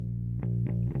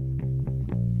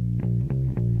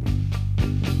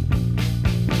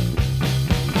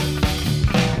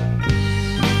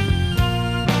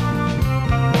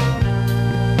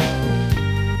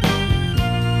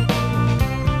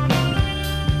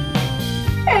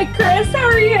Hi, Chris. How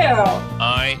are you?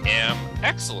 I am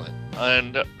excellent.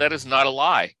 And that is not a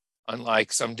lie,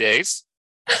 unlike some days.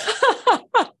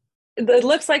 It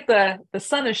looks like the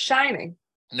sun is shining.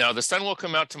 No, the sun will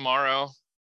come out tomorrow.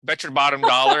 Bet your bottom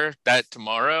dollar that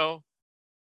tomorrow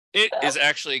it is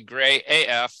actually gray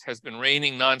AF, has been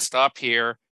raining nonstop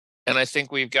here. And I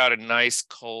think we've got a nice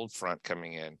cold front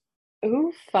coming in.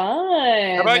 Ooh,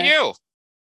 How about fun. you?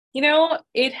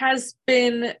 It has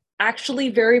been actually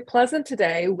very pleasant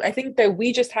today. I think that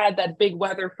we just had that big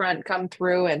weather front come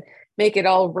through and make it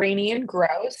all rainy and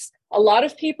gross. A lot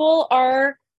of people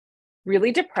are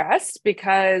really depressed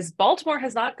because Baltimore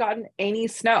has not gotten any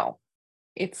snow.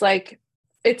 It's like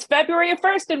it's February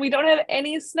 1st and we don't have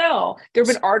any snow. There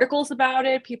have been articles about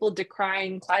it, people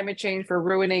decrying climate change for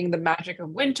ruining the magic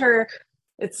of winter.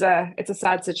 It's a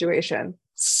sad situation.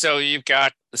 So you've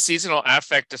got the seasonal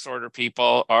affect disorder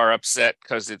people are upset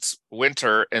because it's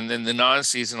winter, and then the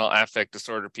non-seasonal affect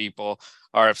disorder people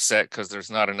are upset because there's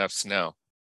not enough snow.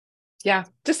 Yeah,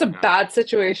 just a bad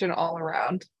situation all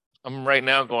around. I'm right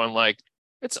now going like,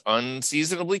 it's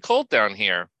unseasonably cold down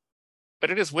here,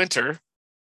 but it is winter,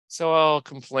 so I'll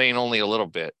complain only a little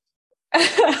bit. And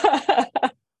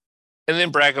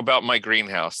then brag about my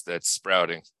greenhouse that's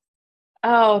sprouting.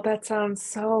 Oh, that sounds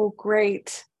so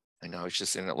great. I know, I was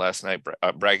just in it last night,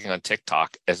 bragging on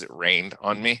TikTok as it rained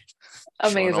on me,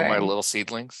 showing all my Amazing. little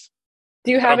seedlings. Do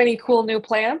you I have any cool new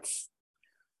plants?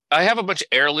 I have a bunch of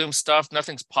heirloom stuff.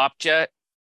 Nothing's popped yet.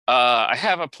 I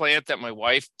have a plant that my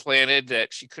wife planted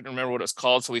that she couldn't remember what it was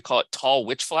called, so we call it tall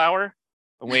witch flower.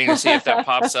 I'm waiting to see if that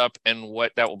pops up and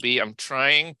what that will be. I'm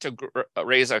trying to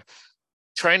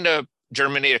trying to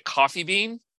germinate a coffee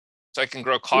bean so I can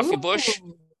grow a coffee bush.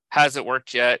 Ooh. Hasn't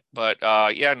worked yet, but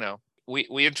yeah, no.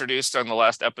 We introduced on the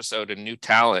last episode a new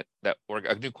talent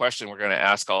a new question we're going to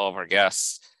ask all of our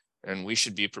guests, and we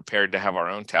should be prepared to have our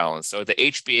own talent. So the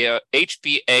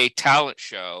HBA talent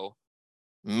show,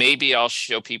 maybe I'll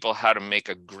show people how to make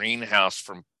a greenhouse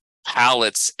from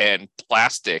pallets and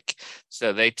plastic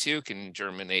so they too can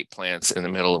germinate plants in the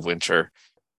middle of winter,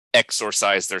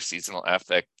 exorcise their seasonal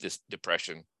affect, this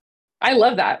depression. I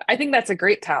love that. I think that's a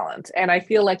great talent. And I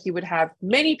feel like you would have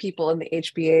many people in the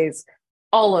HBAs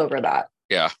all over that.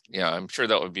 Yeah, I'm sure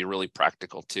that would be really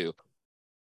practical too.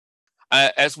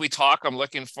 As we talk, I'm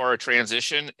looking for a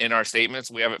transition in our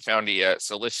statements. We haven't found it yet,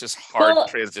 so let's just hard Well,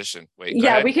 transition. Wait, go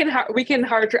yeah, ahead. we can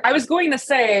hard. I was going to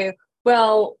say,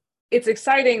 well, it's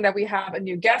exciting that we have a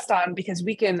new guest on because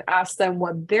we can ask them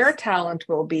what their talent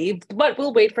will be, but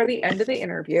we'll wait for the end of the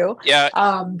interview. Yeah,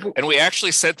 Um, and we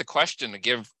actually sent the question to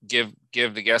give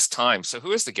the guest time. So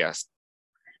who is the guest?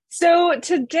 So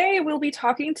today we'll be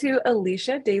talking to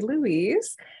Alicia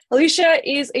DeLuise. Alicia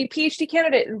is a PhD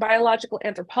candidate in biological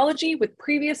anthropology with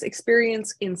previous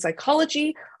experience in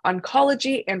psychology,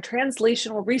 oncology, and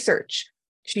translational research.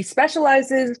 She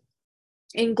specializes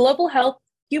in global health,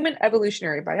 human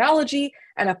evolutionary biology,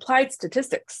 and applied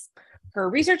statistics. Her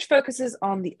research focuses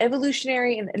on the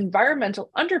evolutionary and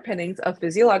environmental underpinnings of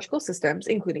physiological systems,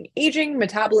 including aging,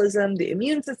 metabolism, the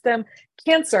immune system,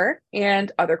 cancer,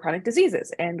 and other chronic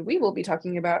diseases. And we will be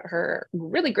talking about her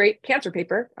really great cancer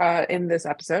paper in this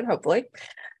episode, hopefully.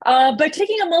 By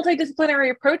taking a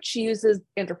multidisciplinary approach, she uses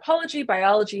anthropology,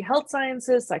 biology, health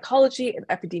sciences, psychology, and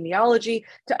epidemiology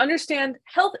to understand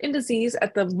health and disease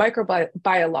at the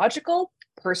microbiological,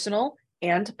 personal,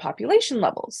 and population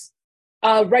levels.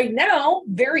 Right now,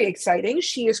 very exciting,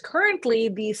 she is currently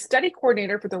the study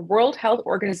coordinator for the World Health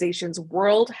Organization's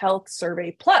World Health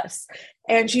Survey Plus,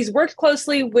 and she's worked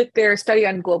closely with their study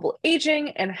on global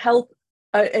aging and health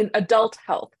and adult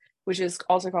health, which is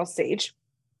also called SAGE.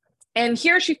 And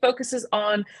here she focuses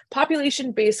on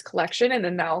population-based collection and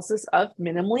analysis of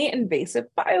minimally invasive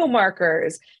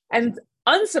biomarkers. And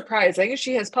unsurprising,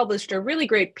 she has published a really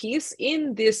great piece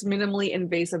in this minimally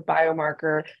invasive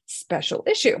biomarker special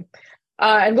issue.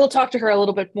 And we'll talk to her a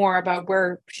little bit more about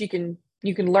where you can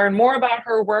learn more about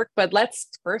her work, but let's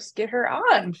first get her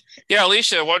on. Yeah,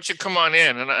 Alicia, why don't you come on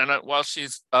in? And while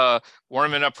she's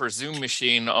warming up her Zoom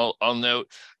machine, I'll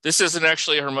note this isn't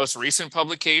actually her most recent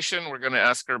publication. We're going to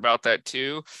ask her about that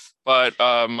too. But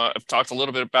I've talked a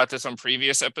little bit about this on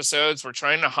previous episodes. We're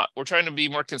trying to be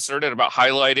more concerted about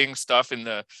highlighting stuff in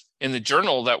the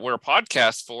journal that we're a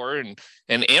podcast for, and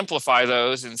amplify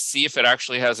those and see if it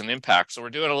actually has an impact. So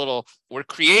we're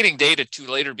creating data to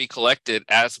later be collected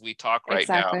as we talk right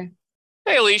now. Exactly.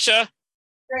 Hey, Alicia.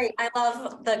 Great. I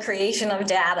love the creation of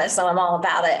data, so I'm all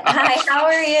about it. Hi, how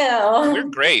are you? We're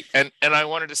great. And I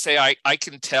wanted to say I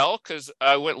can tell because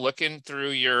I went looking through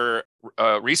your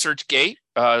ResearchGate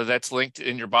that's linked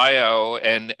in your bio,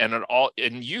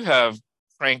 and you have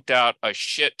cranked out a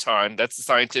shit ton. That's the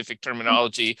scientific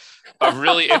terminology of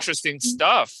really interesting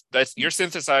stuff. That's you're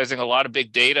synthesizing a lot of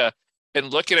big data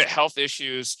and looking at health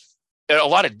issues, a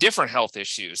lot of different health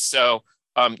issues. So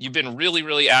you've been really,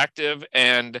 really active,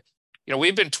 and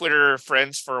we've been Twitter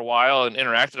friends for a while and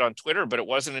interacted on Twitter, but it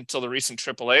wasn't until the recent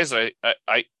AAAs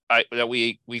that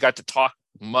we got to talk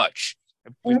much.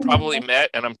 We probably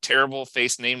met, and I'm terrible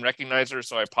face name recognizer,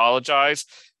 so I apologize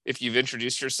if you've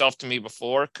introduced yourself to me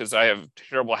before, because I have a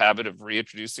terrible habit of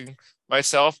reintroducing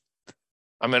myself.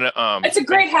 It's a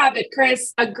great habit,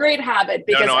 Chris. A great habit,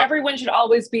 because everyone should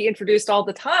always be introduced all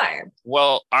the time.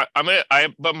 Well,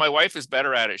 but my wife is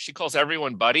better at it. She calls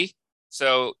everyone buddy,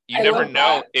 so you never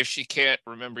know if she can't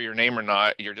remember your name or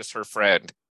not. You're just her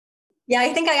friend. Yeah,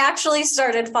 I think I actually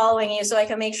started following you so I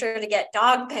can make sure to get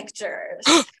dog pictures.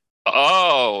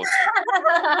 Oh.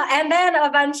 And then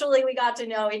eventually we got to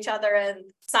know each other and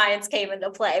science came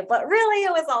into play, but really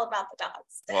it was all about the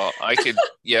dogs. Well,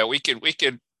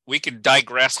 we could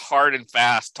digress hard and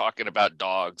fast talking about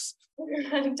dogs.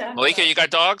 Malika, you got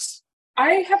dogs?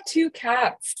 I have 2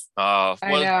 cats. I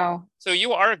know. So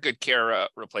you are a good Kara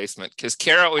replacement, because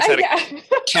Kara always had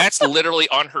cats literally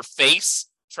on her face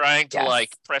trying to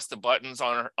press the buttons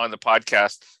on the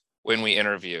podcast when we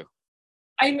interview.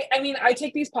 I mean, I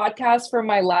take these podcasts from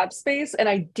my lab space, and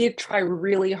I did try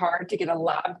really hard to get a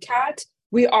lab cat.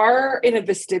 We are in a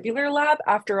vestibular lab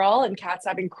after all, and cats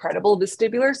have incredible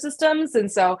vestibular systems.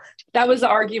 And so that was the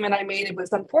argument I made. It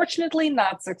was unfortunately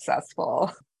not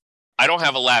successful. I don't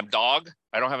have a lab dog.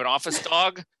 I don't have an office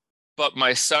dog, but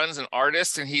my son's an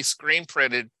artist, and he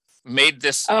made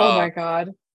this. Oh my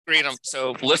God. Screen.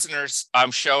 So listeners, I'm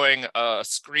showing a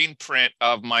screen print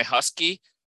of my husky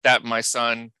that my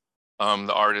son,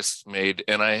 the artist, made,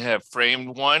 and I have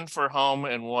framed one for home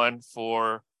and one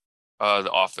for the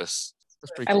office.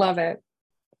 I love it.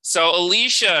 So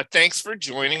Alicia, thanks for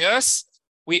joining us.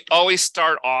 We always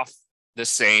start off the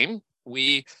same.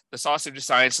 The Sausage of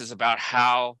Science is about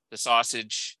how the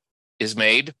sausage is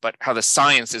made, but how the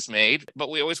science is made.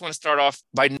 But we always want to start off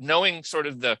by knowing sort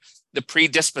of the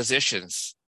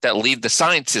predispositions that lead the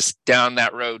scientists down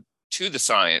that road to the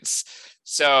science.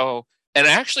 So, and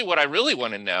actually what I really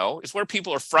want to know is where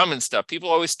people are from and stuff. People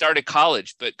always start at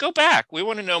college, but go back. We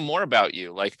want to know more about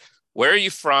you. Like, where are you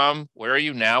from? Where are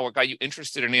you now? What got you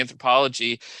interested in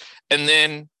anthropology? And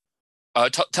then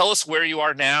tell us where you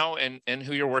are now and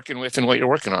who you're working with and what you're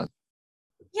working on.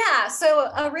 Yeah, so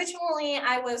originally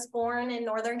I was born in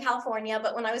Northern California,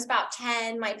 but when I was about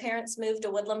 10, my parents moved to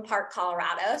Woodland Park,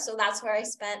 Colorado. So that's where I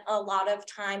spent a lot of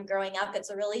time growing up. It's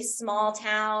a really small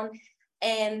town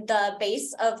in the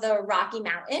base of the Rocky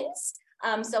Mountains.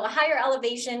 So a higher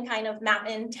elevation kind of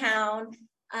mountain town.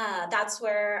 That's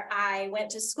where I went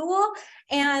to school,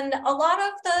 and a lot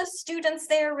of the students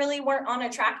there really weren't on a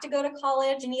track to go to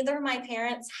college. Neither of my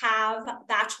parents have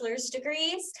bachelor's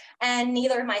degrees, and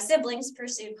neither of my siblings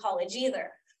pursued college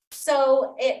either.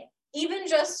 So even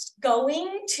just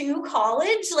going to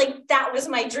college, like, that was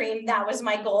my dream, that was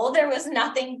my goal. There was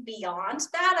nothing beyond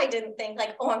that. I didn't think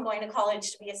like, oh, I'm going to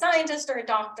college to be a scientist or a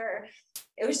doctor.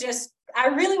 It was just, I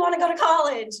really want to go to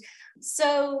college.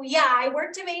 So yeah, I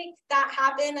worked to make that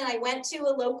happen, and I went to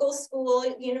a local school,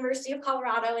 University of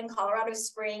Colorado in Colorado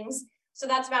Springs. So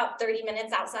that's about 30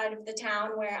 minutes outside of the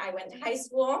town where I went to high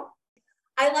school.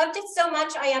 I loved it so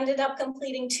much, I ended up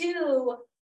completing 2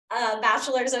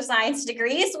 bachelor's of science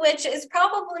degrees, which is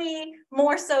probably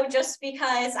more so just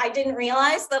because I didn't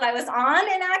realize that I was on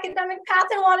an academic path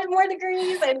and wanted more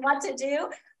degrees and what to do.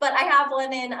 But I have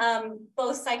one in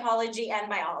both psychology and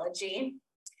biology.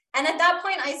 And at that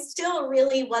point, I still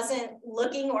really wasn't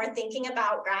looking or thinking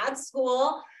about grad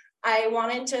school. I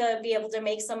wanted to be able to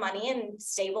make some money and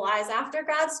stabilize after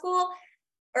grad school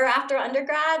or after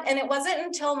undergrad. And it wasn't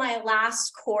until my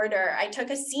last quarter, I took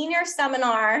a senior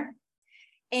seminar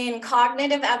in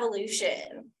cognitive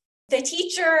evolution. The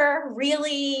teacher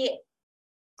really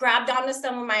grabbed onto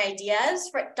some of my ideas,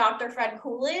 Dr. Fred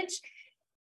Coolidge.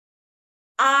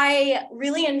 I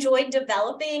really enjoyed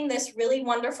developing this really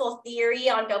wonderful theory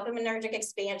on dopaminergic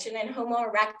expansion in Homo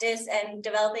erectus and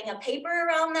developing a paper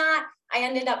around that. I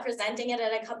ended up presenting it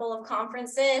at a couple of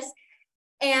conferences.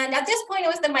 And at this point, it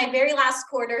was my very last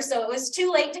quarter, so it was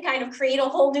too late to kind of create a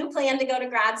whole new plan to go to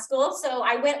grad school. So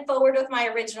I went forward with my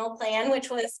original plan,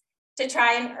 which was to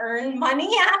try and earn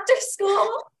money after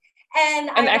school.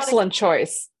 And an excellent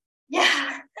choice.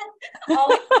 Yeah.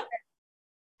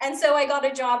 And so I got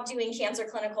a job doing cancer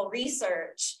clinical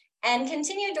research and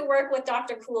continued to work with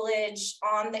Dr. Coolidge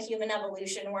on the human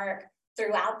evolution work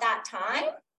throughout that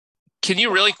time. Can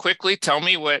you really quickly tell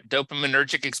me what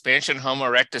dopaminergic expansion Homo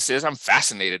erectus is? I'm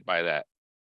fascinated by that.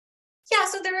 Yeah,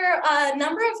 so there are a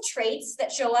number of traits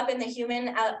that show up in the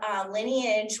human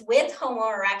lineage with Homo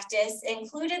erectus,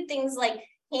 included things like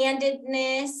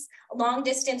handedness, long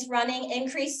distance running,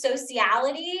 increased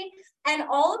sociality. And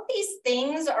all of these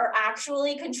things are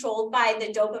actually controlled by the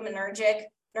dopaminergic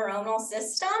neuronal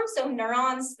system. So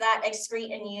neurons that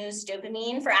excrete and use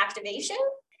dopamine for activation.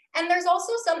 And there's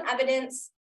also some evidence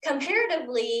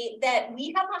comparatively that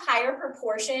we have a higher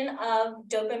proportion of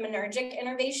dopaminergic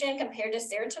innervation compared to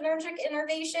serotonergic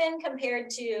innervation compared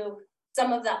to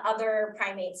some of the other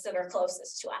primates that are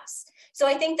closest to us. So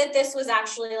I think that this was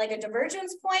actually like a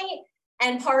divergence point,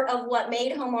 and part of what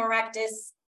made Homo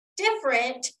erectus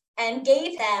different and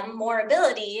gave them more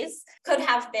abilities could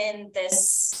have been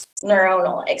this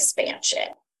neuronal expansion.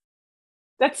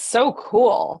 That's so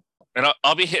cool. And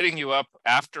I'll be hitting you up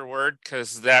afterward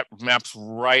because that maps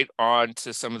right on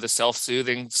to some of the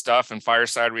self-soothing stuff and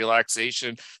fireside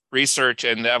relaxation research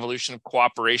and the evolution of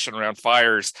cooperation around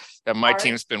fires that my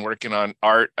team's been working on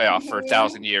for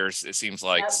 1,000 years, it seems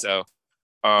like. Yep. So,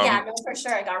 yeah, no, for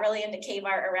sure. I got really into cave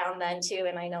art around then too,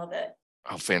 and I know that.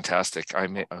 Oh, fantastic!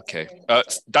 Okay.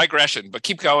 Digression, but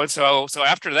keep going. So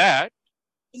after that.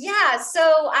 Yeah,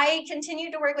 so I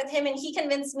continued to work with him, and he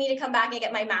convinced me to come back and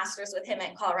get my master's with him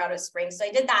at Colorado Springs. So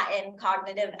I did that in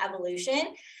cognitive evolution.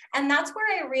 And that's where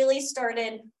I really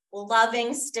started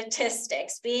loving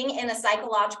statistics. Being in a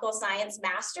psychological science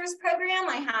master's program,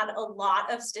 I had a lot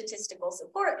of statistical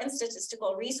support and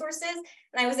statistical resources.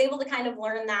 And I was able to kind of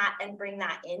learn that and bring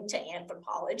that into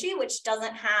anthropology, which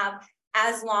doesn't have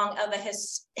as long of a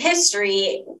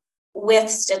history with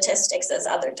statistics as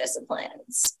other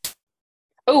disciplines.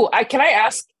 Oh, can I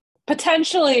ask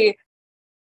potentially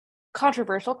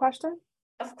controversial question?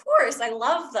 Of course, I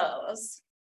love those.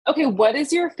 Okay, what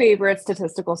is your favorite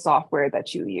statistical software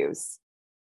that you use?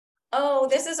 Oh,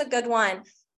 this is a good one.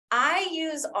 I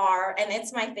use R, and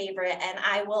it's my favorite, and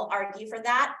I will argue for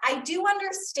that. I do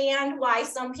understand why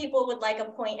some people would like a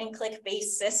point and click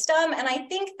based system. And I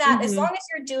think that as long as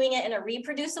you're doing it in a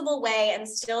reproducible way and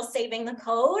still saving the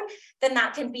code, then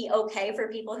that can be okay for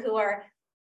people who are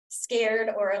scared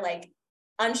or like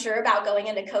unsure about going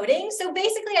into coding. So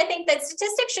basically, I think that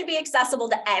statistics should be accessible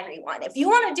to everyone. If you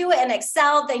want to do it in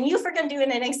Excel, then you freaking do it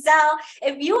in Excel.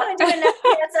 If you want to do it in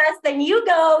SPSS, then you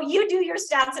do your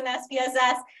stats in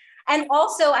SPSS. And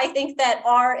also, I think that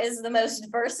R is the most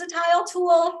versatile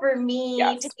tool for me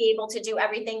to be able to do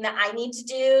everything that I need to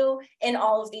do in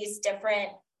all of these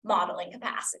different modeling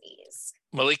capacities.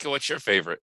 Malika, what's your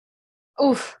favorite?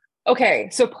 Oof. Okay.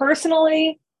 So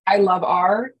personally, I love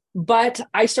R, but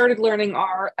I started learning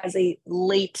R as a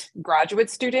late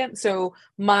graduate student. So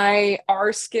my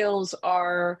R skills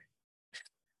are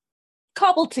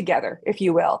cobbled together, if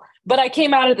you will. But I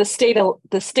came out of the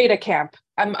Stata camp.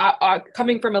 I'm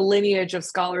coming from a lineage of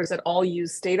scholars that all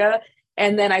use Stata.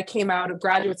 And then I came out of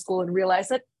graduate school and realized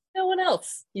that no one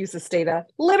else uses Stata.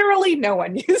 Literally no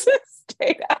one uses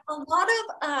Stata. A lot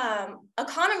of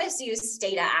economists use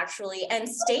Stata actually, and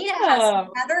Stata has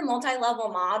better multi-level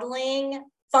modeling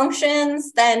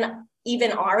functions than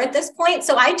even R at this point.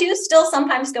 So I do still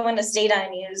sometimes go into Stata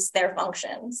and use their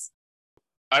functions.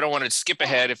 I don't want to skip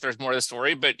ahead if there's more to the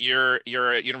story, but you're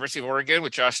at University of Oregon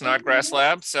with Josh Snodgrass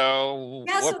Lab. So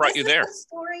what brought you there? This is the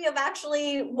story of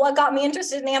actually what got me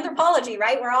interested in anthropology,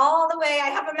 right? We're all the way, I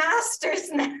have a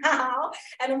master's now,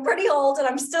 and I'm pretty old, and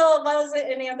I'm still wasn't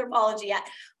in anthropology yet.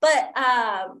 But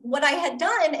what I had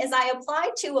done is I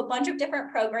applied to a bunch of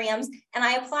different programs, and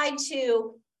I applied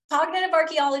to cognitive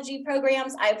archaeology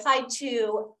programs. I applied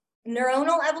to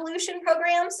neuronal evolution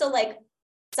programs. So like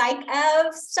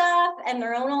psych-ev stuff and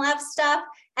neuronal ev stuff.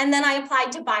 And then I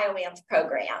applied to bioanth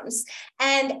programs.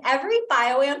 And every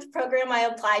bioanth program I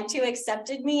applied to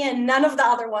accepted me, and none of the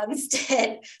other ones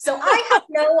did. So I had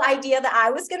no idea that I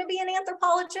was going to be an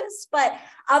anthropologist, but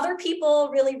other people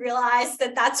really realized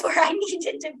that that's where I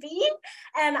needed to be.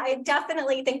 And I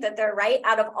definitely think that they're right.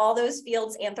 Out of all those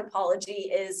fields, anthropology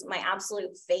is my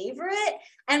absolute favorite.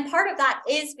 And part of that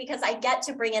is because I get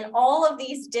to bring in all of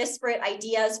these disparate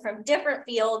ideas from different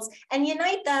fields and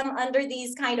unite them under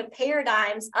these kind of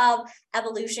paradigms of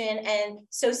evolution and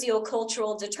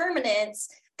sociocultural determinants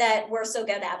that we're so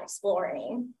good at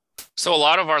exploring. So a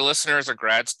lot of our listeners are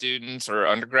grad students or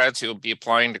undergrads who will be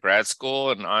applying to grad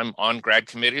school, and I'm on grad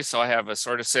committee, so I have a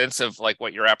sort of sense of like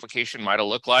what your application might have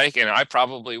looked like, and I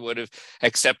probably would have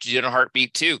accepted you in a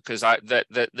heartbeat too, because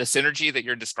the synergy that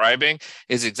you're describing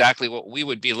is exactly what we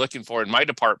would be looking for in my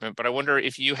department. But I wonder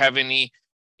if you have any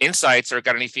insights or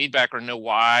got any feedback or know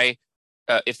why,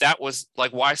 if that was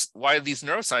like why these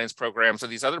neuroscience programs or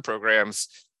these other programs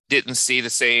didn't see the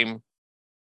same,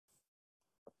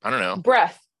 I don't know,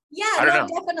 breadth Yeah, I don't no,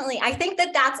 know. definitely. I think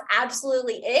that that's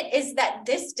absolutely it, is that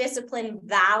this discipline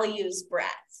values breadth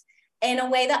in a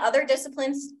way that other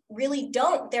disciplines really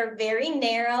don't. They're very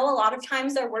narrow. A lot of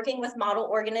times they're working with model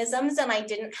organisms, and I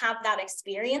didn't have that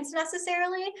experience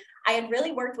necessarily. I had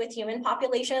really worked with human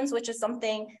populations, which is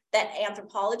something that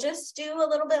anthropologists do a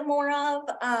little bit more of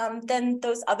than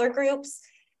those other groups.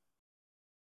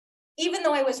 Even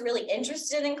though I was really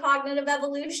interested in cognitive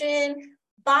evolution,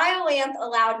 BioAnth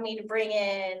allowed me to bring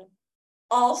in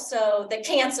also the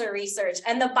cancer research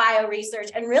and the bio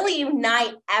research and really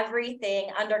unite everything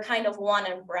under kind of one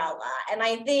umbrella. And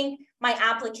I think my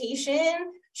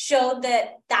application showed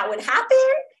that that would happen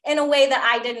in a way that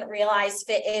I didn't realize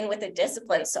fit in with the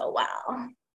discipline so well.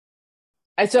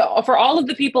 And so for all of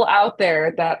the people out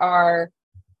there that are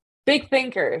big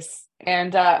thinkers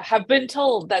and have been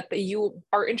told that you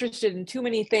are interested in too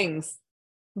many things,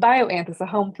 BioAnth is a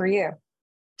home for you.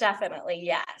 Definitely,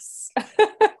 yes.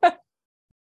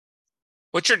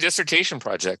 What's your dissertation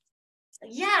project?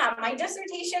 Yeah, my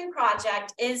dissertation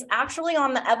project is actually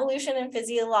on the evolution and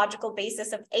physiological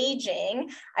basis of aging.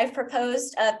 I've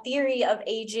proposed a theory of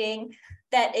aging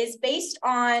that is based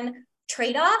on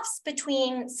trade-offs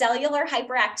between cellular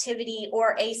hyperactivity,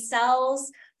 or a cell's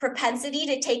propensity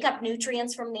to take up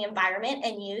nutrients from the environment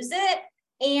and use it,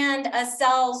 and a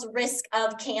cell's risk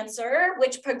of cancer,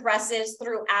 which progresses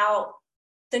throughout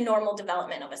the normal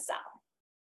development of a cell.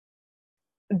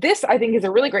 This, I think, is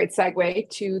a really great segue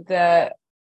to the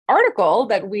article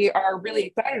that we are really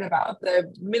excited about,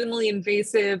 the minimally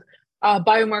invasive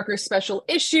biomarker special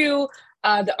issue.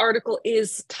 The article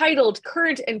is titled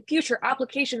Current and Future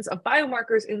Applications of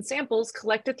Biomarkers in Samples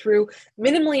Collected Through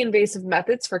Minimally Invasive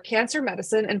Methods for Cancer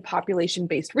Medicine and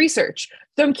Population-Based Research.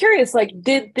 So I'm curious,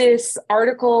 did this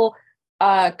article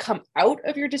come out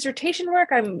of your dissertation work?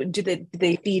 Do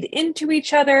they feed into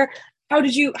each other? How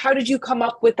did you come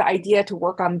up with the idea to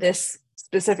work on this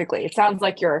specifically? It sounds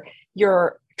like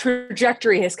your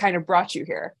trajectory has kind of brought you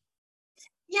here.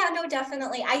 Yeah, no,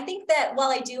 definitely. I think that while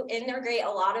I do integrate a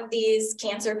lot of these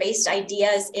cancer-based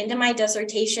ideas into my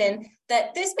dissertation,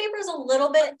 that this paper is a little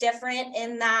bit different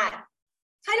in that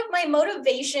kind of my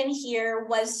motivation here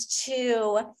was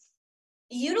to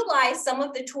utilize some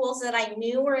of the tools that I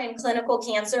knew were in clinical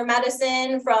cancer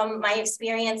medicine from my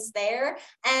experience there,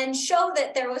 and show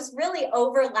that there was really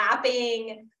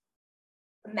overlapping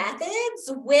methods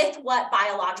with what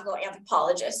biological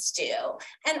anthropologists do.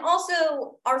 And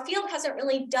also, our field hasn't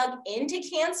really dug into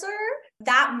cancer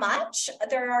that much.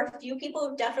 There are a few people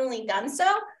who've definitely done so,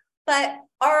 but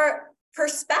our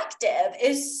perspective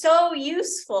is so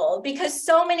useful because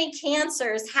so many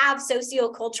cancers have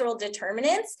sociocultural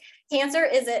determinants. Cancer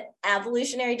is an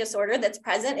evolutionary disorder that's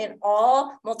present in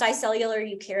all multicellular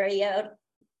eukaryote.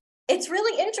 It's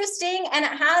really interesting, and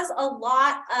it has a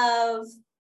lot of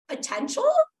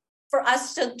potential for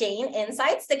us to gain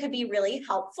insights that could be really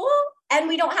helpful. And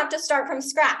we don't have to start from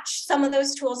scratch. Some of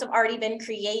those tools have already been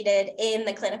created in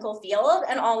the clinical field,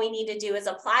 and all we need to do is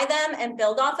apply them and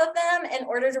build off of them in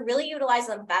order to really utilize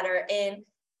them better in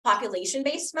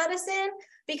population-based medicine.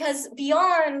 Because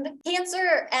beyond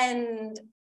cancer and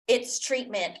its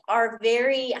treatment are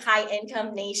very high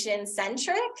income nation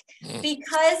centric,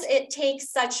 because it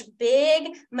takes such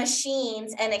big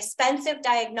machines and expensive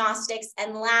diagnostics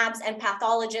and labs and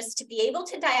pathologists to be able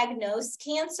to diagnose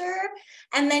cancer,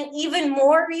 and then even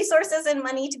more resources and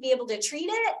money to be able to treat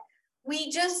it.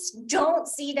 We just don't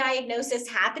see diagnosis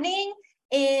happening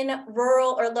in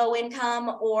rural or low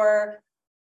income or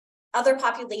other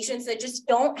populations that just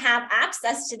don't have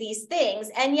access to these things.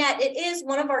 And yet it is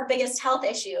one of our biggest health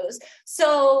issues.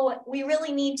 So we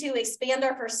really need to expand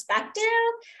our perspective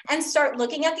and start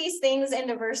looking at these things in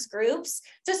diverse groups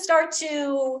to start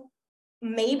to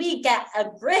maybe get a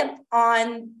grip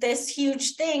on this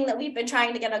huge thing that we've been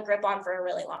trying to get a grip on for a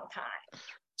really long time.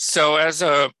 So as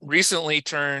a recently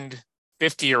turned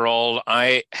 50-year-old,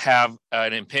 I have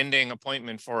an impending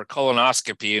appointment for a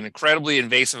colonoscopy, an incredibly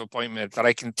invasive appointment that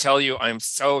I can tell you I'm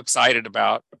so excited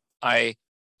about. I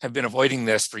have been avoiding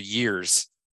this for years,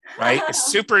 right? It's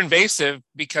super invasive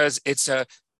because it's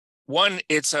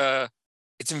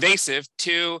invasive.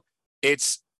 Two,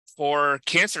 it's for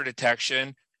cancer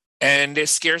detection, and it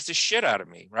scares the shit out of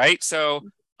me, right? So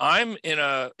I'm in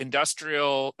a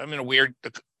weird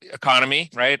economy,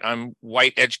 right? I'm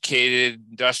white, educated,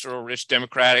 industrial, rich,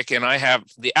 democratic, and I have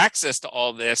the access to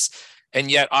all this,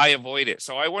 and yet I avoid it.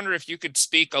 So I wonder if you could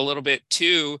speak a little bit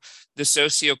to the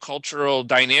sociocultural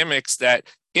dynamics that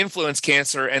influence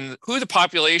cancer, and who the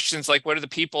populations, what are the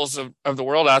peoples of the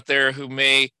world out there who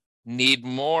may need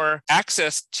more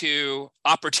access to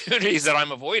opportunities that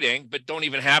I'm avoiding, but don't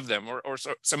even have them, or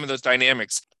some of those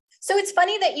dynamics. So it's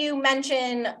funny that you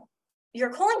mention your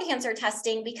colon cancer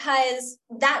testing, because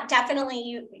that definitely,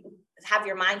 you have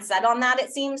your mind set on that,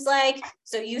 it seems like.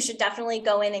 So you should definitely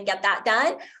go in and get that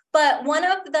done. But one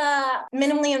of the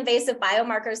minimally invasive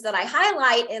biomarkers that I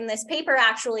highlight in this paper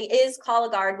actually is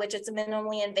Cologuard, which is a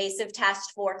minimally invasive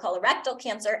test for colorectal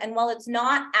cancer. And while it's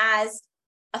not as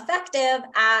effective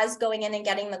as going in and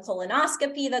getting the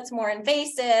colonoscopy that's more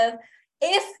invasive,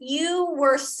 if you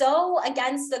were so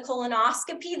against the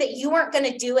colonoscopy that you weren't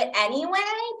going to do it anyway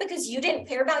because you didn't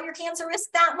care about your cancer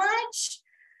risk that much,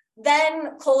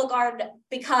 then Cologuard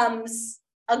becomes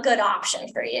a good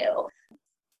option for you.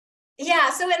 Yeah,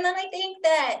 so and then I think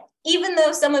that even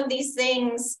though some of these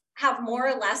things have more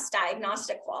or less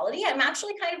diagnostic quality, I'm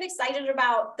actually kind of excited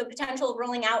about the potential of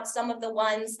rolling out some of the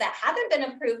ones that haven't been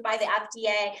approved by the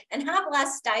FDA and have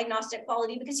less diagnostic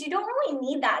quality, because you don't really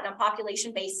need that in a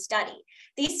population-based study.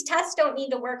 These tests don't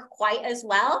need to work quite as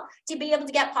well to be able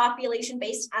to get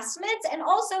population-based estimates. And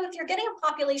also, if you're getting a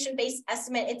population-based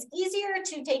estimate, it's easier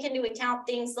to take into account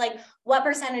things like what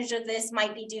percentage of this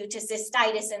might be due to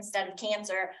cystitis instead of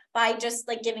cancer, by just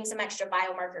like giving some extra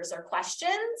biomarkers or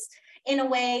questions in a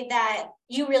way that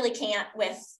you really can't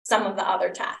with some of the other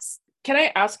tests. Can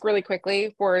I ask really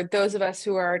quickly, for those of us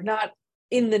who are not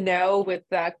in the know with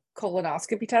that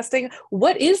colonoscopy testing,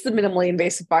 what is the minimally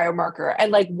invasive biomarker?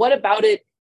 And like, what about it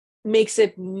makes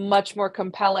it much more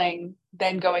compelling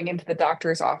than going into the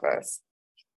doctor's office?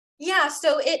 Yeah,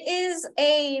 so it is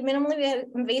a minimally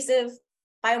invasive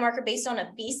biomarker based on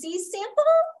a feces sample.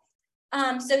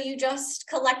 So you just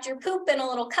collect your poop in a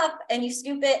little cup and you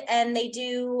scoop it, and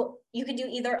you can do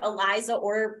either ELISA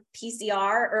or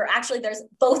PCR, or actually there's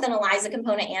both an ELISA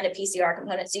component and a PCR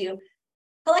component. So you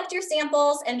collect your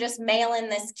samples and just mail in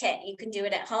this kit. You can do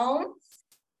it at home.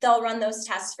 They'll run those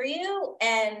tests for you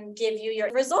and give you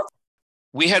your results.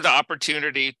 We had the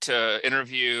opportunity to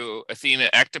interview Athena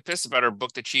Ectopus about her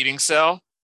book, The Cheating Cell.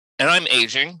 And I'm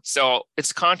aging, so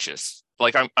it's conscious.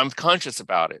 Like I'm conscious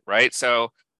about it, right?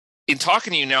 So in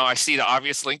talking to you now, I see the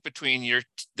obvious link between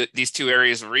these two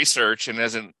areas of research, and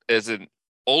as an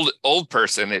old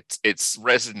person, it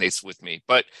resonates with me.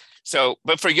 But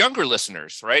for younger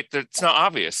listeners, right, it's not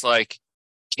obvious. Like,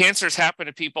 cancers happen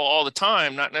to people all the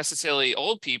time, not necessarily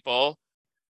old people.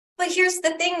 But here's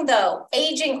the thing, though: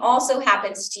 aging also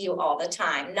happens to you all the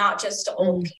time, not just to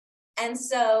old people. And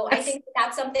so I think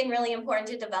that's something really important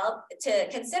to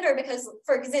consider, because,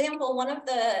 for example, one of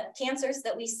the cancers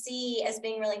that we see as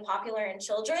being really popular in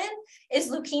children is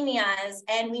leukemias.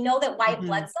 And we know that white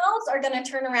blood cells are going to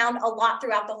turn around a lot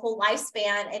throughout the whole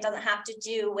lifespan. It doesn't have to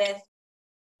do with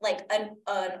like an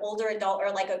older adult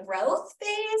or like a growth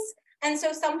phase. And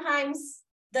so sometimes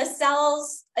the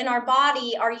cells in our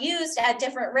body are used at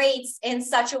different rates in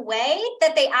such a way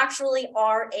that they actually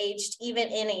are aged even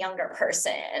in a younger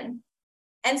person.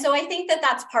 And so I think that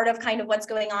that's part of kind of what's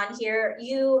going on here.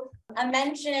 You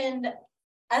mentioned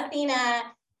Athena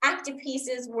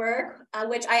Ectopus's work,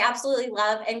 which I absolutely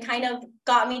love, and kind of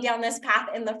got me down this path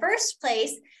in the first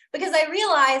place, because I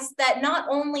realized that not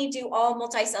only do all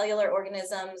multicellular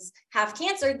organisms have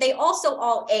cancer, they also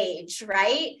all age,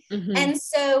 right? And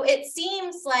so it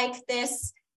seems like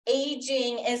this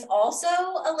aging is also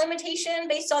a limitation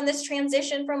based on this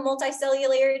transition from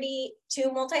multicellularity to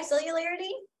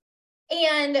multicellularity.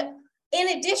 And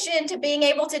in addition to being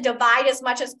able to divide as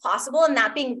much as possible, and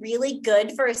that being really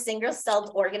good for a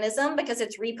single-celled organism because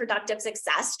it's reproductive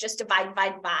success, just divide,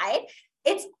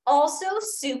 it's also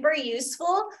super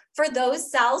useful for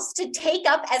those cells to take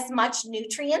up as much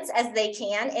nutrients as they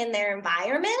can in their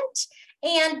environment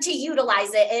and to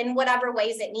utilize it in whatever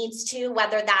ways it needs to,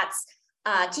 whether that's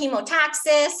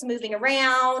chemotaxis, moving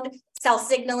around, cell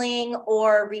signaling,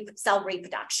 or cell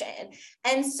reproduction.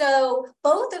 And so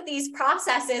both of these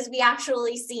processes we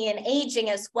actually see in aging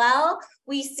as well.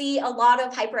 We see a lot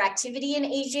of hyperactivity in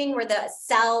aging, where the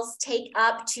cells take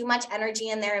up too much energy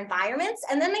in their environments,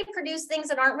 and then they produce things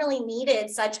that aren't really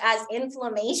needed, such as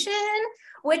inflammation,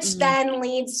 which then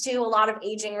leads to a lot of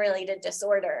aging-related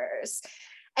disorders.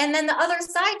 And then the other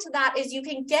side to that is you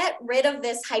can get rid of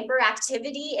this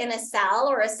hyperactivity in a cell,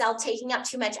 or a cell taking up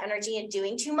too much energy and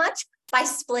doing too much, by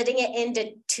splitting it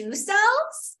into two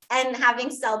cells and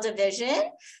having cell division.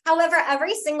 However,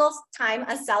 every single time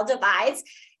a cell divides,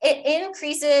 it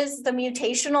increases the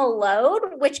mutational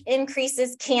load, which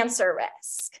increases cancer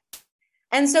risk.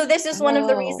 And so this is one of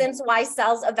the reasons why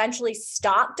cells eventually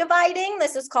stop dividing.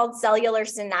 This is called cellular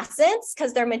senescence,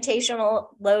 because their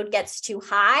mutational load gets too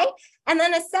high. And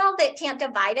then a cell that can't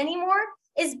divide anymore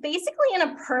is basically in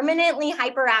a permanently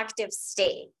hyperactive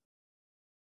state.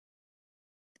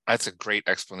 That's a great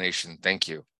explanation. Thank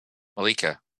you.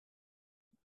 Malika.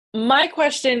 My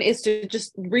question is to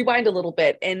just rewind a little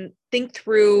bit and think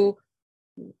through,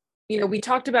 we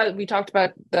talked about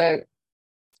the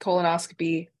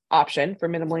colonoscopy option for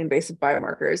minimally invasive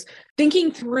biomarkers,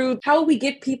 thinking through how we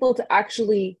get people to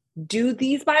actually do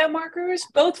these biomarkers,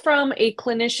 both from a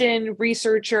clinician,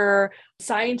 researcher,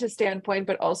 scientist standpoint,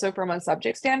 but also from a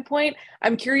subject standpoint.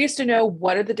 I'm curious to know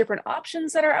what are the different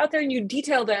options that are out there, and you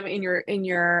detail them in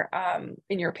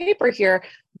your paper here.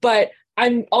 But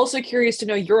I'm also curious to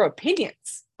know your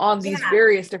opinions on these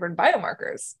various different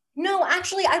biomarkers. No,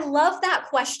 actually, I love that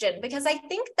question because I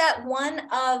think that one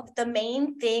of the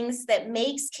main things that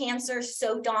makes cancer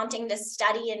so daunting to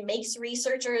study and makes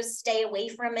researchers stay away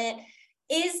from it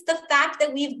is the fact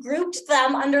that we've grouped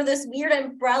them under this weird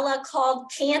umbrella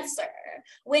called cancer.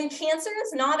 When cancer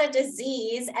is not a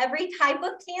disease, every type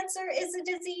of cancer is a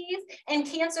disease, and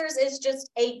cancers is just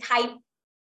a type,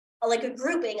 like a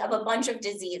grouping of a bunch of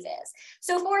diseases.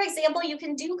 So for example, you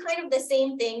can do kind of the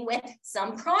same thing with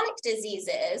some chronic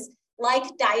diseases like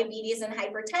diabetes and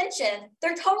hypertension.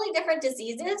 They're totally different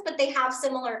diseases, but they have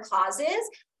similar causes,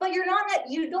 but you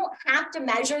don't have to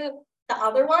measure the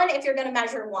other one if you're going to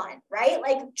measure one, right?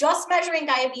 Like just measuring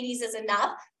diabetes is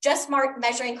enough. Just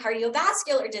measuring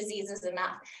cardiovascular disease is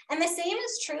enough. And the same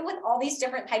is true with all these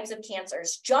different types of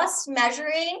cancers. Just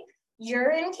measuring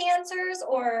urine cancers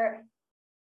or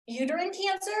uterine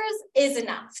cancers is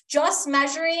enough. Just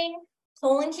measuring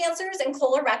colon cancers and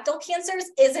colorectal cancers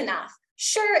is enough.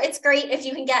 Sure, it's great if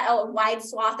you can get a wide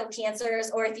swath of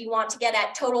cancers, or if you want to get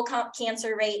at total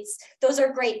cancer rates. Those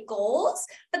are great goals,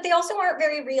 but they also aren't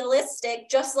very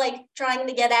realistic, just like trying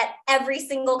to get at every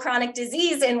single chronic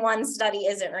disease in one study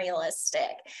isn't realistic.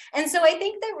 And so I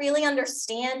think that really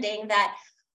understanding that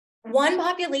one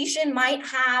population might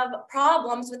have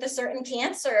problems with a certain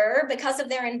cancer because of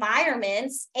their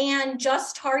environments, and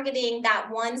just targeting that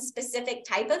one specific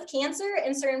type of cancer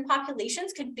in certain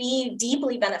populations could be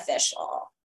deeply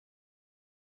beneficial.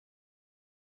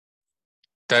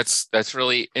 That's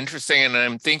really interesting. And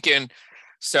I'm thinking,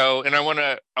 and I want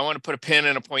to put a pin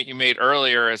in a point you made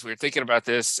earlier as we were thinking about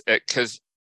this, because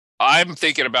I'm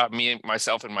thinking about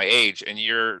myself and my age, and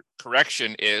your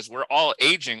correction is we're all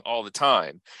aging all the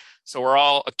time. So we're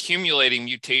all accumulating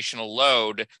mutational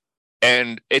load,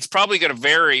 and it's probably going to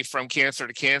vary from cancer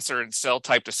to cancer and cell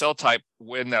type to cell type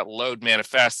when that load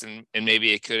manifests, and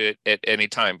maybe it could at any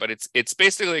time. But it's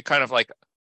basically kind of like,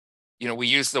 we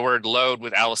use the word load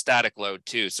with allostatic load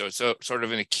too. So sort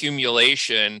of an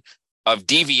accumulation of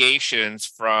deviations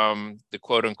from the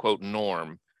quote unquote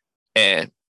norm.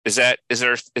 And is that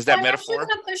metaphor? I'm actually going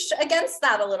to push against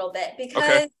that a little bit,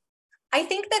 because I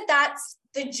think that that's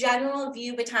the general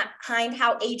view behind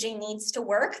how aging needs to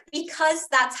work, because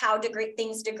that's how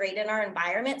things degrade in our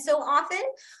environment so often.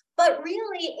 But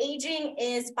really, aging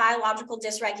is biological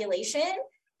dysregulation,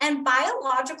 and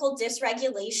biological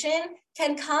dysregulation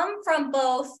can come from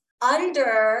both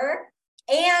under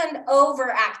and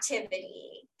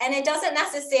overactivity. And it doesn't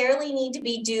necessarily need to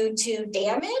be due to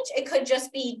damage. It could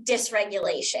just be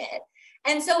dysregulation.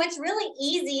 And so it's really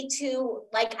easy to,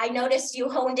 I noticed you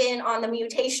honed in on the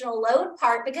mutational load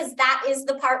part, because that is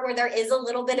the part where there is a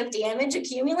little bit of damage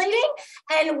accumulating.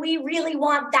 And we really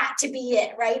want that to be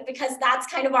it, right? Because that's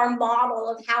kind of our model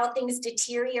of how things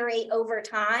deteriorate over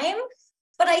time.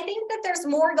 But I think that there's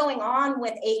more going on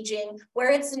with aging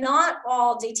where it's not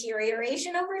all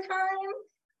deterioration over time.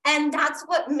 And that's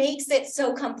what makes it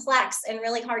so complex and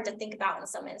really hard to think about in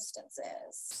some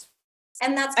instances.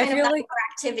 And that's kind of the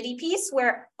overactivity piece,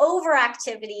 where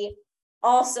overactivity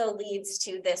also leads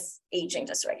to this aging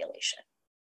dysregulation.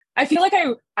 I feel like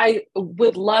I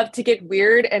would love to get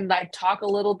weird and talk a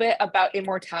little bit about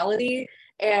immortality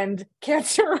and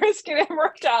cancer risk and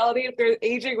immortality if their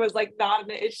aging was not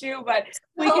an issue, but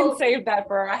we can save that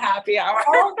for a happy hour.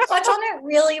 I'll touch on it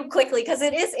really quickly because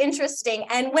it is interesting.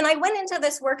 And when I went into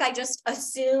this work, I just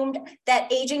assumed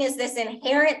that aging is this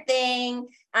inherent thing.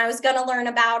 I was going to learn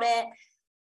about it.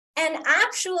 And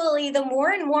actually, the more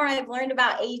and more I've learned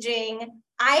about aging,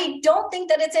 I don't think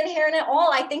that it's inherent at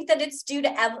all. I think that it's due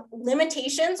to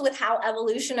limitations with how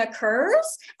evolution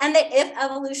occurs, and that if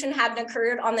evolution hadn't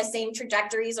occurred on the same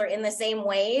trajectories or in the same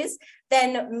ways,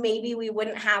 then maybe we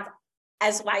wouldn't have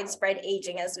as widespread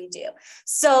aging as we do.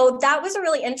 So that was a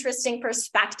really interesting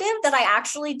perspective that I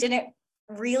actually didn't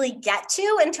really get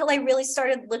to until I really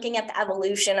started looking at the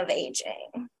evolution of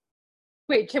aging.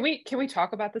 Wait, can we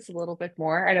talk about this a little bit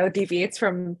more? I know it deviates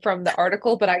from the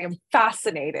article, but I am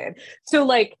fascinated.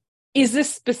 So is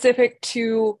this specific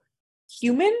to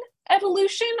human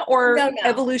evolution or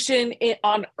evolution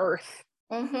on Earth?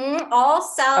 Mm-hmm. All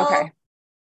cell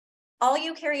all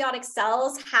eukaryotic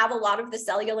cells have a lot of the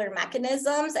cellular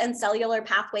mechanisms and cellular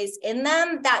pathways in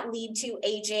them that lead to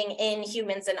aging in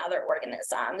humans and other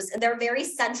organisms. They're very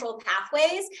central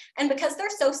pathways. And because they're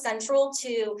so central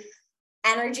to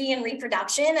energy and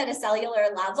reproduction at a cellular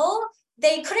level,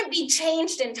 they couldn't be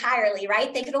changed entirely,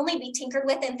 right? They could only be tinkered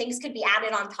with and things could be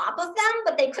added on top of them,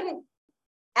 but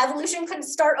evolution couldn't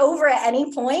start over at any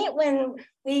point when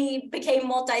we became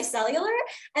multicellular.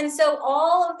 And so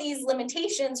all of these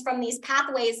limitations from these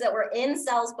pathways that were in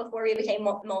cells before we became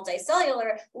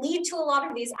multicellular lead to a lot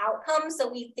of these outcomes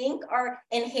that we think are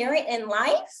inherent in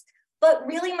life, but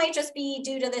really might just be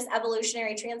due to this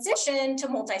evolutionary transition to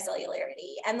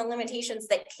multicellularity and the limitations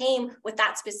that came with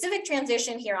that specific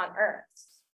transition here on Earth.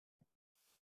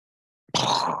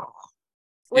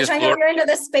 Which I know you're into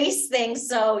the space thing,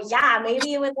 so yeah,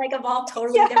 maybe it would like evolve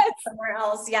totally different somewhere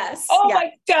else. Yes. Oh my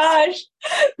gosh,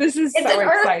 this is so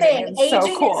exciting and so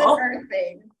cool. It's an Earth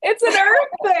thing. It's an Earth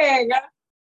thing.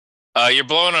 You're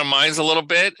blowing our minds a little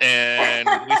bit, and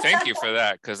we thank you for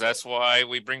that, because that's why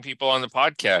we bring people on the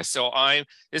podcast. So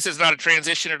this is not a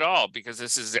transition at all, because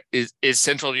this is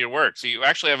central to your work. So you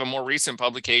actually have a more recent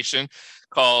publication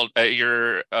called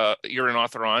you're an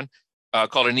author on.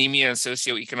 Called Anemia and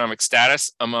Socioeconomic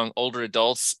Status Among Older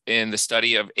Adults in the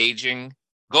Study of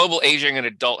Global Aging and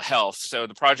Adult Health. So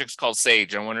the project's called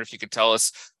SAGE. I wonder if you could tell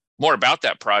us more about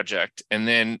that project, and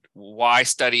then why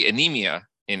study anemia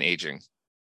in aging.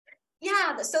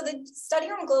 Yeah, so the study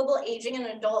on global aging and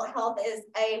adult health is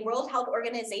a World Health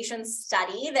Organization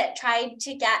study that tried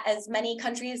to get as many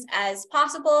countries as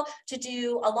possible to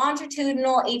do a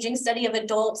longitudinal aging study of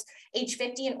adults age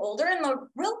 50 and older. And the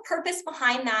real purpose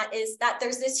behind that is that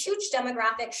there's this huge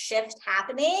demographic shift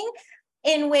happening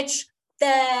in which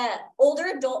the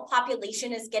older adult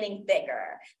population is getting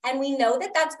bigger. And we know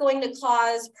that that's going to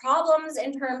cause problems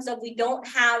in terms of we don't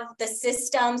have the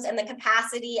systems and the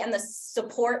capacity and the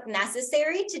support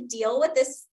necessary to deal with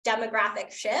this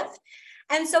demographic shift.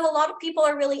 And so a lot of people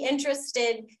are really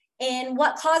interested in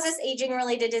what causes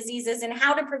aging-related diseases and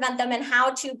how to prevent them and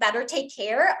how to better take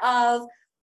care of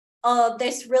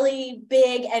this really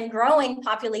big and growing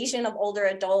population of older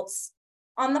adults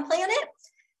on the planet.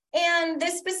 And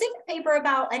this specific paper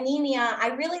about anemia,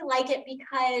 I really like it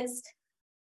because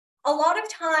a lot of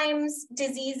times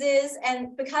diseases,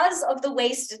 and because of the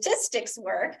way statistics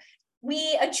work,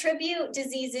 we attribute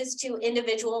diseases to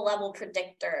individual level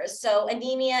predictors. So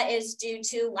anemia is due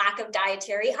to lack of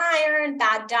dietary iron,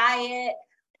 bad diet,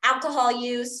 alcohol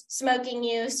use, smoking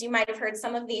use. You might have heard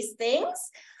some of these things.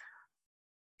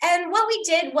 And what we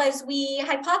did was we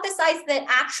hypothesized that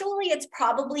actually it's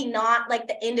probably not like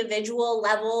the individual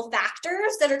level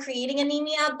factors that are creating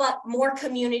anemia, but more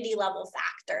community level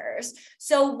factors.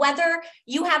 So whether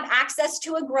you have access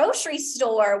to a grocery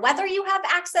store, whether you have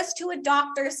access to a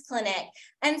doctor's clinic.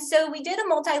 And so we did a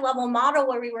multi-level model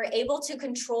where we were able to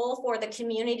control for the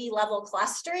community level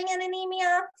clustering in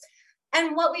anemia.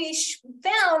 And what we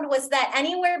found was that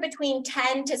anywhere between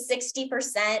 10 to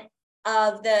 60%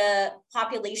 of the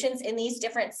populations in these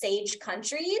different SAGE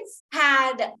countries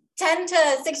had 10 to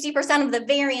 60% of the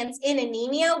variance in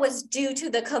anemia was due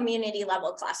to the community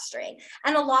level clustering.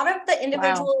 And a lot of the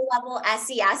individual level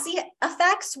SES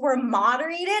effects were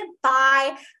moderated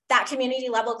by that community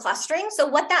level clustering. So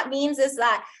what that means is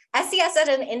that SES at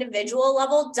an individual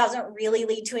level doesn't really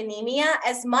lead to anemia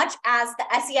as much as the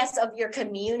SES of your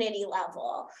community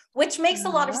level, which makes a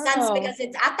lot of sense because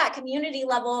it's at that community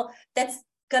level that's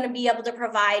going to be able to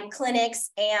provide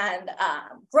clinics and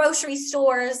grocery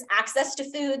stores, access to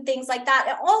food, things like that.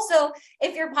 And also,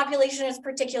 if your population is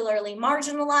particularly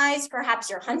marginalized, perhaps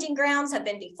your hunting grounds have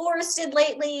been deforested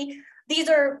lately, these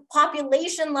are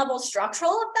population level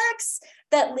structural effects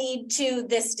that lead to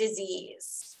this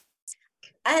disease.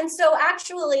 And so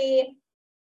actually,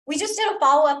 we just did a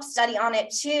follow-up study on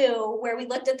it too, where we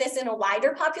looked at this in a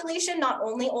wider population, not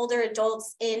only older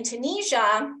adults in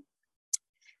Tunisia.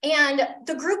 And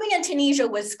the grouping in Tunisia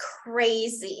was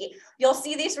crazy. You'll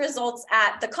see these results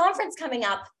at the conference coming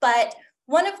up, but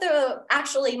one of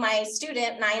my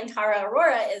student, Nayantara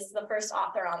Arora, is the first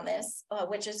author on this,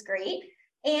 which is great.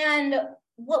 And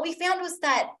what we found was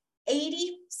that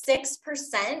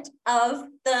 86% of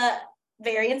the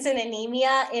variance in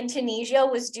anemia in Tunisia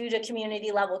was due to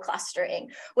community level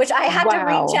clustering, which I had to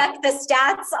recheck the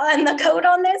stats on the code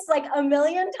on this like a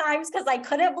million times because I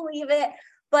couldn't believe it.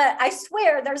 But I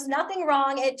swear there's nothing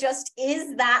wrong. It just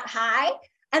is that high.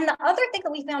 And the other thing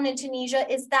that we found in Tunisia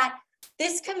is that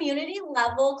this community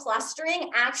level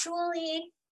clustering actually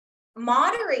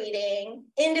moderating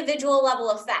individual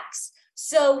level effects.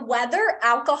 So whether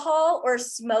alcohol or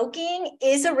smoking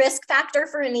is a risk factor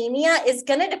for anemia is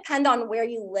going to depend on where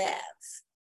you live.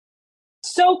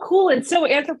 So cool and so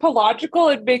anthropological.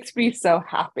 It makes me so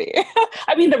happy.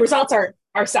 I mean, the results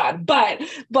are sad, but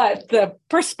the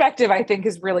perspective I think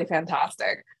is really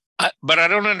fantastic. But I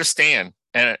don't understand,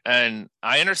 and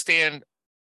I understand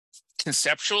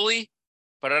conceptually,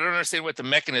 but I don't understand what the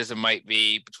mechanism might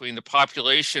be between the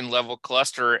population level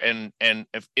cluster and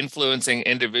influencing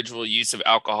individual use of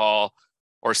alcohol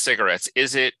or cigarettes.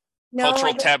 Is it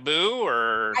cultural taboo,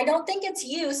 or? I don't think it's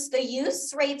use. The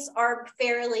use rates are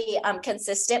fairly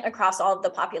consistent across all of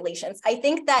the populations. I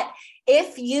think that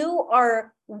if you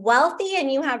are wealthy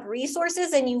and you have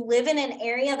resources and you live in an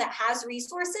area that has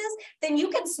resources, then you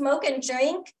can smoke and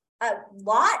drink a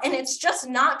lot, and it's just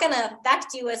not going to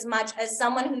affect you as much as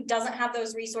someone who doesn't have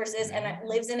those resources and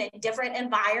lives in a different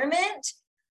environment.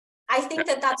 I think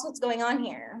that that's what's going on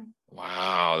here.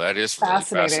 Wow, that is really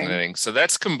fascinating. So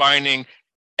that's combining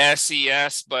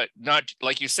SES, but not,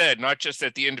 like you said, not just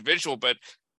at the individual, but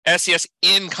SES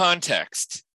in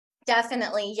context.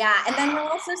 Definitely, yeah. And then we're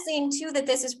also seeing too that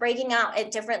this is breaking out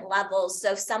at different levels.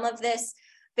 So some of this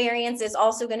variance is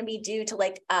also going to be due to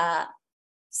like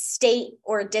state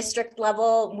or district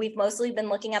level. We've mostly been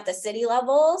looking at the city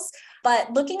levels,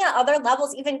 but looking at other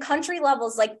levels, even country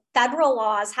levels, like federal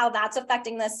laws, how that's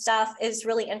affecting this stuff is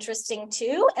really interesting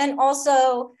too. And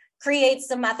also creates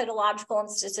some methodological and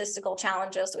statistical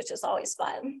challenges, which is always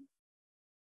fun.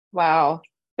 Wow,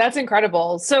 that's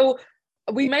incredible. So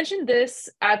we mentioned this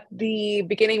at the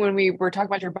beginning when we were talking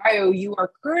about your bio. You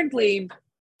are currently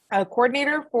a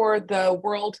coordinator for the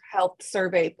World Health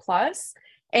Survey Plus.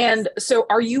 And so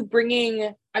are you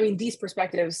bringing, I mean, these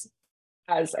perspectives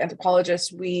as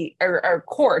anthropologists, we are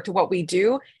core to what we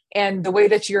do. And the way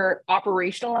that you're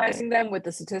operationalizing them with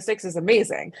the statistics is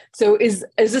amazing. So is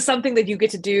this something that you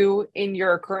get to do in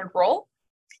your current role?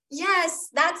 Yes,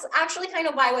 that's actually kind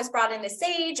of why I was brought into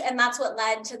SAGE, and that's what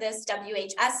led to this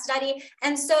WHS study.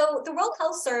 And so the World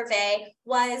Health Survey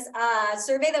was a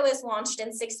survey that was launched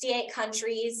in 68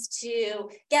 countries to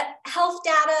get health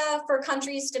data for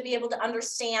countries to be able to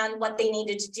understand what they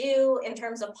needed to do in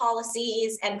terms of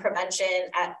policies and prevention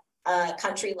at a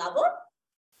country level.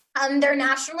 They're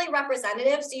nationally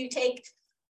representative, so you take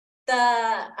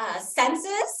the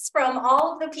census from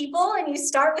all of the people and you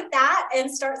start with that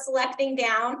and start selecting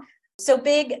down. So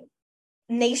big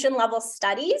nation level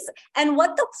studies. And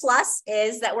what the plus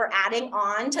is that we're adding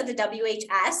on to the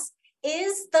WHS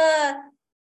is the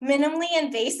minimally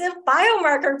invasive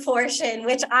biomarker portion,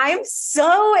 which I'm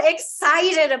so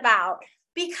excited about,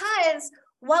 because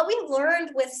what we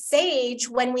learned with SAGE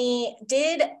when we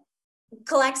did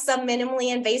collect some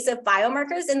minimally invasive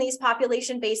biomarkers in these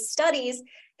population-based studies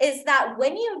is that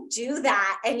when you do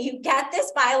that and you get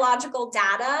this biological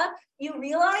data, you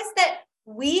realize that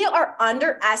we are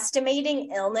underestimating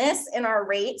illness in our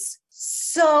rates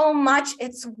so much.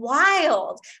 It's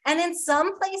wild. And in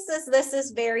some places, this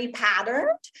is very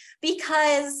patterned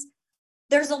because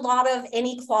there's a lot of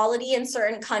inequality in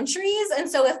certain countries. And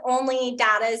so if only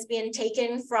data is being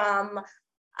taken from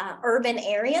urban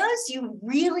areas, you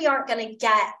really aren't going to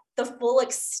get the full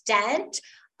extent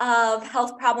of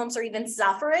health problems or even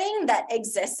suffering that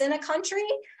exists in a country.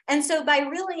 And so by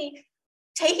really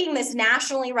taking this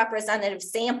nationally representative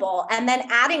sample and then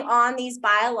adding on these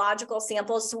biological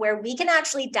samples to where we can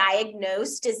actually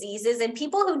diagnose diseases in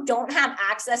people who don't have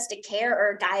access to care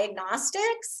or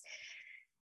diagnostics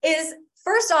is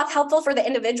first off helpful for the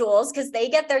individuals because they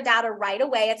get their data right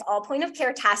away. It's all point of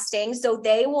care testing. So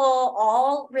they will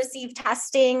all receive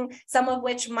testing, some of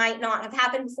which might not have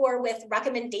happened before, with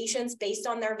recommendations based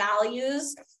on their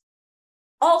values.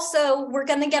 Also, we're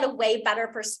going to get a way better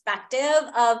perspective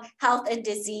of health and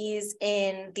disease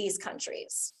in these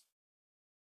countries.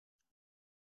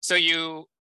 So you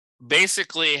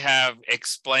basically have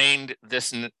explained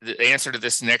the answer to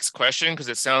this next question, because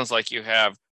it sounds like you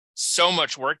have so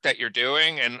much work that you're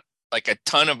doing and like a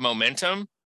ton of momentum,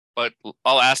 but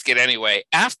I'll ask it anyway.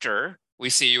 After we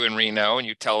see you in Reno and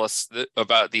you tell us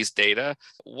about these data,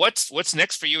 what's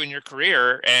next for you in your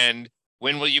career, and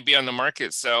when will you be on the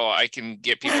market so I can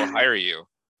get people to hire you?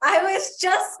 That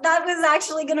was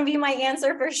actually going to be my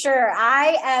answer for sure.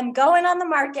 I am going on the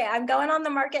market. I'm going on the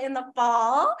market in the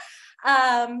fall.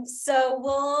 So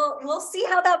we'll see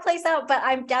how that plays out, but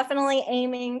I'm definitely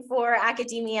aiming for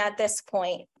academia at this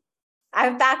point. I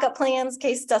have backup plans in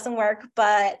case it doesn't work,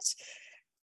 but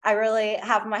I really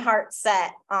have my heart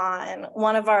set on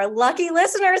one of our lucky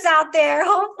listeners out there,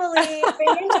 hopefully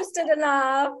being interested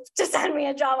enough to send me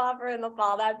a job offer in the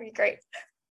fall. That'd be great.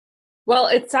 Well,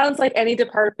 it sounds like any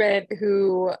department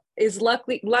who is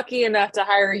lucky enough to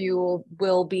hire you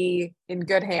will be in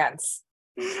good hands.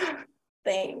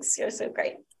 Thanks. You're so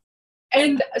great.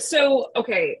 And so,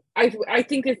 okay, I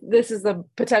think this is the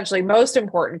potentially most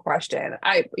important question.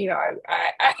 I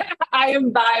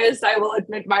am biased. I will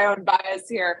admit my own bias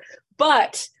here,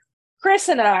 but Chris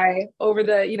and I, over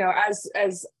the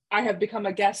as I have become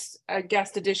a guest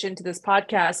addition to this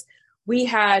podcast, we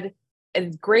had a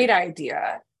great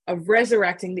idea of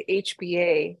resurrecting the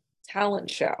HBA talent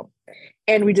show,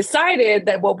 and we decided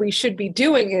that what we should be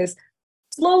doing is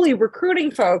slowly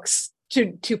recruiting folks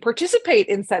to participate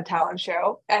in said talent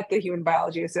show at the Human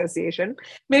Biology Association.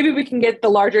 Maybe we can get the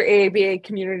larger AABA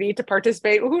community to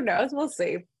participate. Who knows? We'll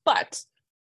see. But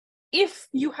if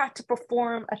you had to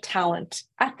perform a talent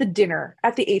at the dinner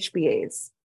at the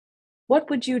HBAs, what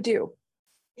would you do?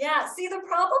 Yeah, see, the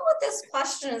problem with this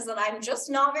question is that I'm just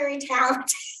not very talented.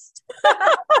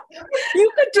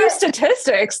 You could do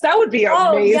statistics. That would be amazing.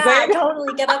 Oh, yeah,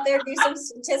 totally. Get up there, do some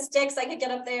statistics. I could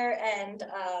get up there and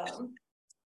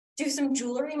do some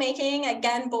jewelry making.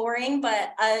 Again, boring,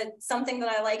 but something that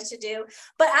I like to do.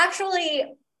 But actually,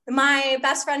 my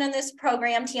best friend in this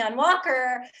program, Tian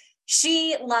Walker,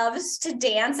 she loves to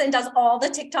dance and does all the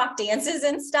TikTok dances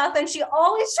and stuff. And she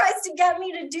always tries to get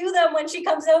me to do them when she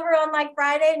comes over on like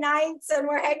Friday nights and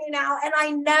we're hanging out. And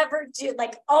I never do.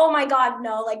 Like, oh my God,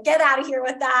 no, like get out of here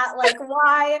with that. Like,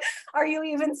 why are you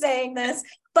even saying this?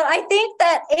 But I think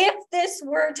that if this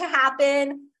were to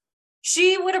happen,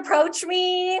 she would approach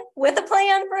me with a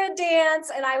plan for a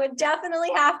dance and I would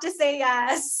definitely have to say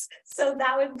yes. So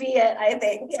that would be it, I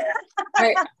think.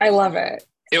 I love it.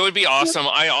 It would be awesome.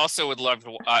 I also would love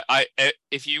to.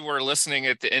 If you were listening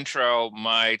at the intro,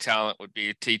 my talent would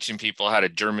be teaching people how to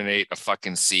germinate a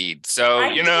fucking seed. So,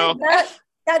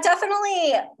 that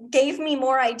definitely gave me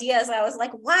more ideas. I was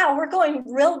like, wow, we're going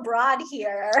real broad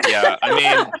here. Yeah.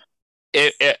 I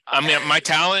mean, my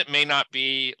talent may not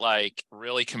be like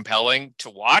really compelling to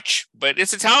watch, but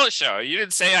it's a talent show. You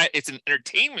didn't say it's an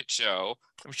entertainment show.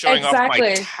 I'm showing off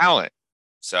my talent.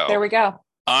 So there we go.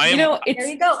 There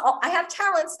you go. I have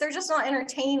talents. They're just not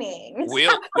entertaining.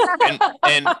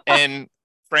 And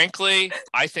frankly,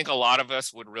 I think a lot of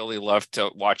us would really love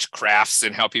to watch crafts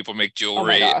and how people make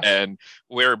jewelry, and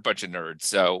we're a bunch of nerds.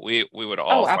 So we would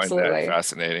all find that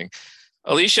fascinating.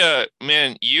 Alicia,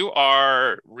 man, you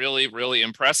are really, really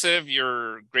impressive.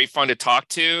 You're great fun to talk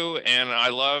to. And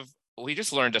we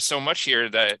just learned so much here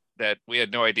that we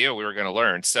had no idea we were going to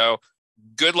learn. So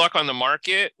good luck on the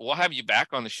market. We'll have you back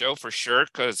on the show for sure,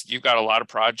 because you've got a lot of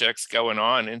projects going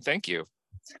on, and thank you.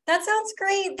 That sounds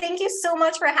great. Thank you so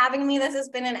much for having me. This has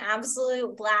been an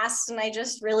absolute blast, and I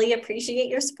just really appreciate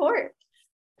your support.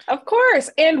 Of course.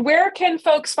 And where can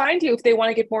folks find you if they want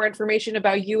to get more information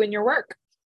about you and your work?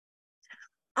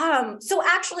 So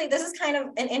actually, this is kind of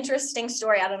an interesting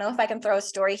story. I don't know if I can throw a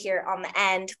story here on the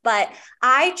end, but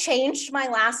I changed my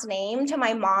last name to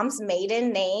my mom's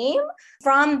maiden name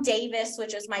from Davis,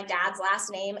 which is my dad's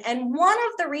last name. And one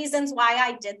of the reasons why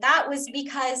I did that was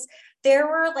because there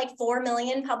were like 4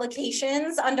 million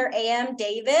publications under A.M.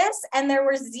 Davis, and there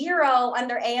were 0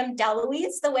 under A.M.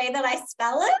 DeLuise, the way that I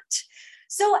spell it.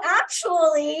 So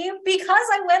actually, because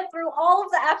I went through all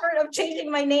of the effort of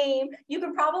changing my name, you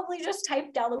can probably just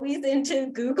type DeLuise into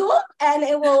Google and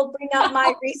it will bring up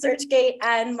my ResearchGate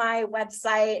and my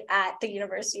website at the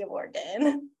University of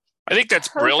Oregon. I think that's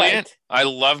brilliant. I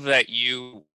love that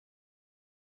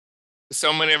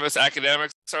so many of us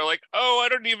academics are like, oh, I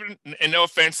don't even, and no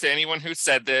offense to anyone who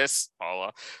said this,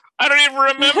 Paula, I don't even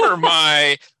remember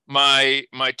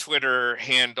my Twitter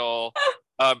handle.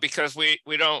 Because we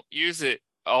don't use it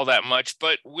all that much,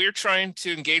 but we're trying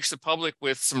to engage the public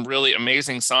with some really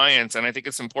amazing science. And I think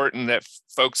it's important that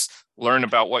folks learn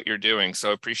about what you're doing.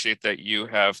 So I appreciate that you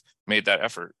have made that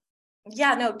effort.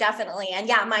 Yeah, no, definitely. And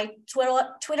yeah, my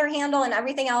Twitter handle and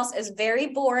everything else is very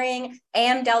boring.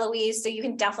 A.M. DeLuise, so you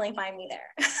can definitely find me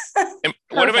there. And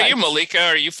what about you, Malika?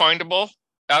 Are you findable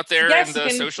out there in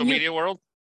the social media world?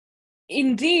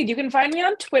 Indeed, you can find me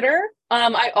on Twitter.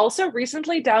 I also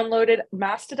recently downloaded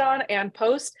Mastodon and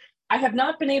Post. I have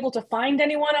not been able to find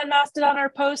anyone on Mastodon or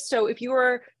Post. So if you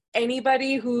are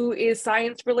anybody who is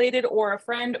science related or a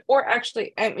friend, or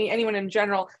actually anyone in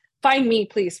general, find me,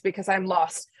 please, because I'm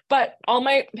lost. But all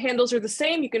my handles are the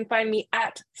same. You can find me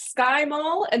at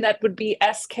SkyMall, and that would be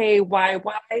SKYY_MAL.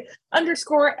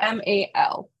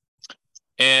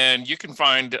 And you can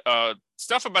find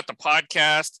stuff about the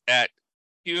podcast at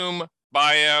Hume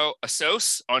Bio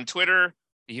Assoc on Twitter,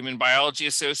 the Human Biology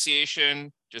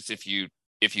Association. Just if you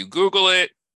Google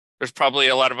it, there's probably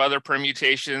a lot of other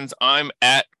permutations. I'm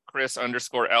at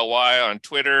Chris_LY on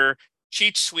Twitter.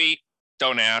 Cheat Suite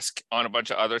Don't Ask on a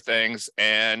bunch of other things.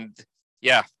 And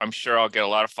yeah, I'm sure I'll get a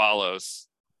lot of follows.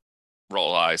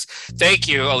 Roll eyes. Thank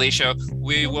you, Alicia.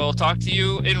 We will talk to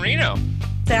you in Reno.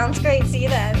 Sounds great. See you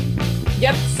then.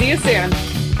 Yep. See you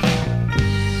soon.